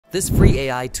This free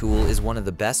AI tool is one of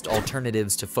the best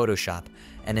alternatives to Photoshop,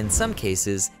 and in some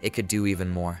cases, it could do even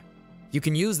more. You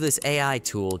can use this AI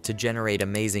tool to generate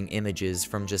amazing images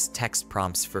from just text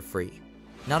prompts for free.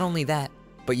 Not only that,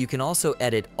 but you can also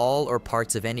edit all or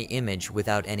parts of any image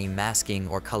without any masking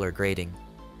or color grading.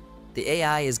 The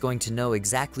AI is going to know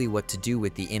exactly what to do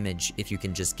with the image if you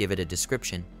can just give it a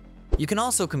description. You can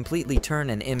also completely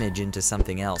turn an image into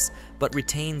something else, but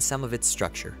retain some of its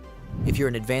structure. If you're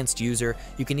an advanced user,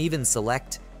 you can even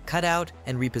select, cut out,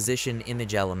 and reposition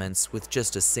image elements with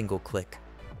just a single click.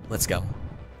 Let's go.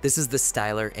 This is the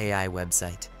Stylar AI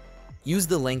website. Use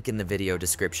the link in the video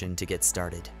description to get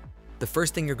started. The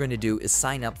first thing you're going to do is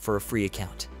sign up for a free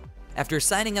account. After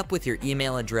signing up with your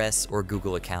email address or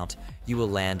Google account, you will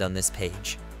land on this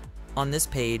page. On this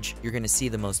page, you're going to see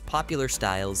the most popular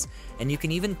styles, and you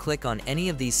can even click on any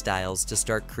of these styles to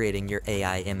start creating your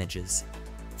AI images.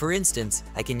 For instance,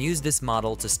 I can use this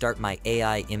model to start my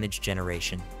AI image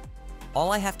generation.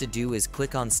 All I have to do is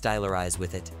click on Stylarize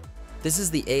with it. This is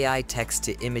the AI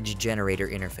text-to-image generator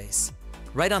interface.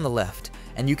 Right on the left,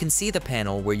 and you can see the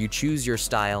panel where you choose your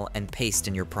style and paste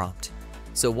in your prompt.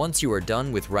 So once you are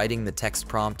done with writing the text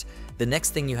prompt, the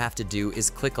next thing you have to do is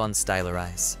click on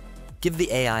Stylarize. Give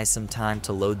the AI some time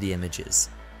to load the images.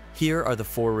 Here are the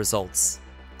 4 results.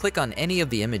 Click on any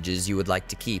of the images you would like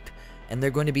to keep, and they're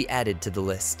going to be added to the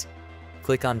list.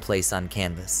 Click on Place on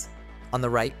Canvas. On the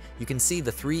right, you can see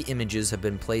the 3 images have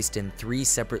been placed in 3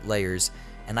 separate layers,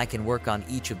 and I can work on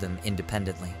each of them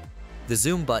independently. The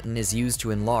zoom button is used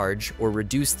to enlarge or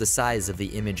reduce the size of the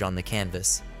image on the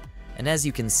canvas. And as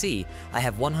you can see, I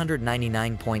have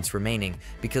 199 points remaining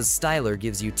because Stylar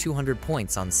gives you 200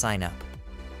 points on sign up.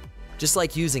 Just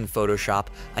like using Photoshop,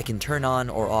 I can turn on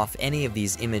or off any of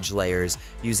these image layers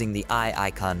using the eye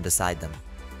icon beside them.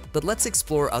 But let's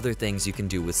explore other things you can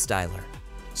do with Stylar.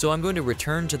 So I'm going to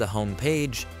return to the home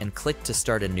page and click to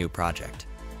start a new project.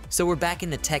 So we're back in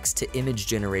the text-to-image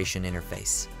generation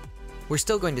interface. We're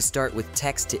still going to start with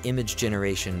text-to-image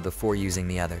generation before using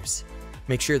the others.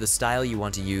 Make sure the style you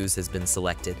want to use has been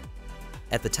selected.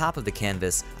 At the top of the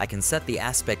canvas, I can set the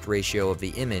aspect ratio of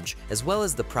the image as well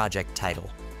as the project title.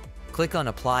 Click on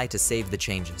Apply to save the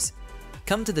changes.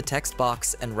 Come to the text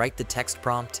box and write the text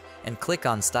prompt and click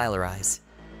on Stylarize.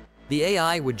 The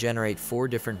AI would generate 4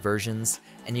 different versions,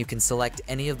 and you can select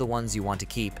any of the ones you want to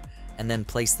keep and then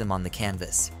place them on the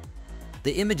canvas.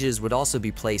 The images would also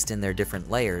be placed in their different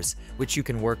layers, which you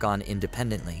can work on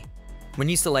independently. When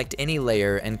you select any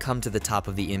layer and come to the top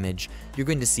of the image, you're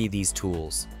going to see these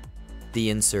tools: the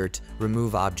Insert,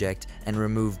 Remove Object, and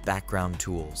Remove Background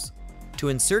tools. To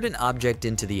insert an object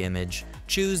into the image,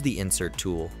 choose the Insert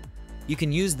tool. You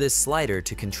can use this slider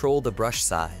to control the brush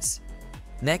size.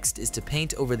 Next is to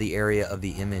paint over the area of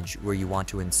the image where you want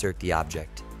to insert the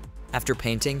object. After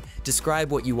painting,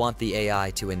 describe what you want the AI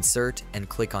to insert and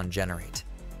click on Generate.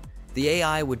 The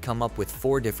AI would come up with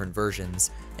 4 different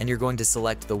versions, and you're going to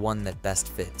select the one that best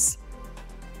fits.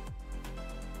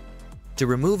 To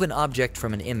remove an object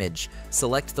from an image,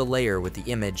 select the layer with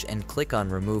the image and click on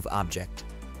Remove Object.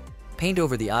 Paint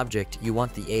over the object you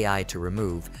want the AI to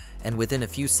remove, and within a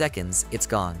few seconds, it's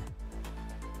gone.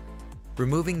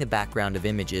 Removing the background of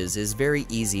images is very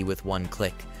easy with one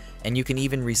click, and you can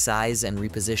even resize and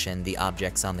reposition the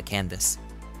objects on the canvas.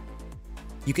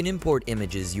 You can import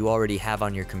images you already have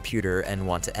on your computer and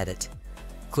want to edit.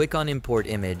 Click on Import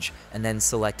Image and then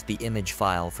select the image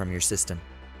file from your system.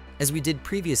 As we did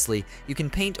previously, you can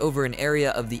paint over an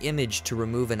area of the image to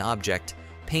remove an object,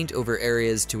 paint over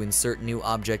areas to insert new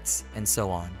objects, and so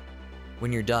on.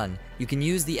 When you're done, you can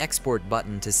use the Export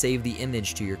button to save the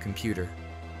image to your computer.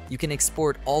 You can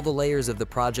export all the layers of the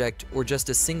project or just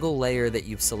a single layer that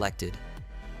you've selected.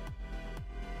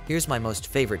 Here's my most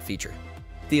favorite feature: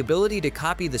 the ability to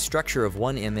copy the structure of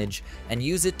one image and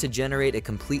use it to generate a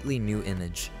completely new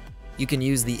image. You can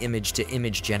use the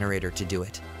image-to-image generator to do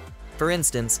it. For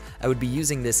instance, I would be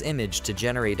using this image to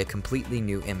generate a completely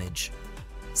new image.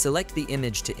 Select the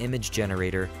image-to-image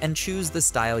generator and choose the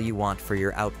style you want for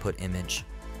your output image.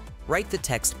 Write the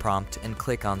text prompt and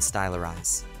click on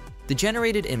Stylarize. The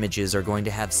generated images are going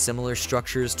to have similar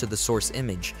structures to the source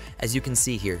image, as you can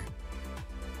see here.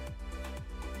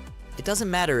 It doesn't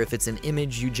matter if it's an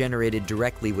image you generated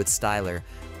directly with Stylar,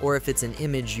 or if it's an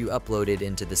image you uploaded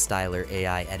into the Stylar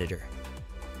AI editor.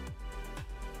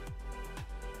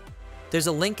 There's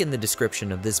a link in the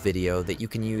description of this video that you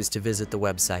can use to visit the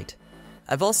website.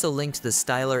 I've also linked the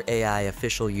Stylar AI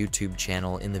official YouTube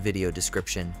channel in the video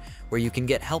description, where you can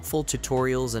get helpful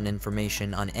tutorials and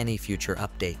information on any future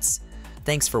updates.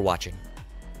 Thanks for watching.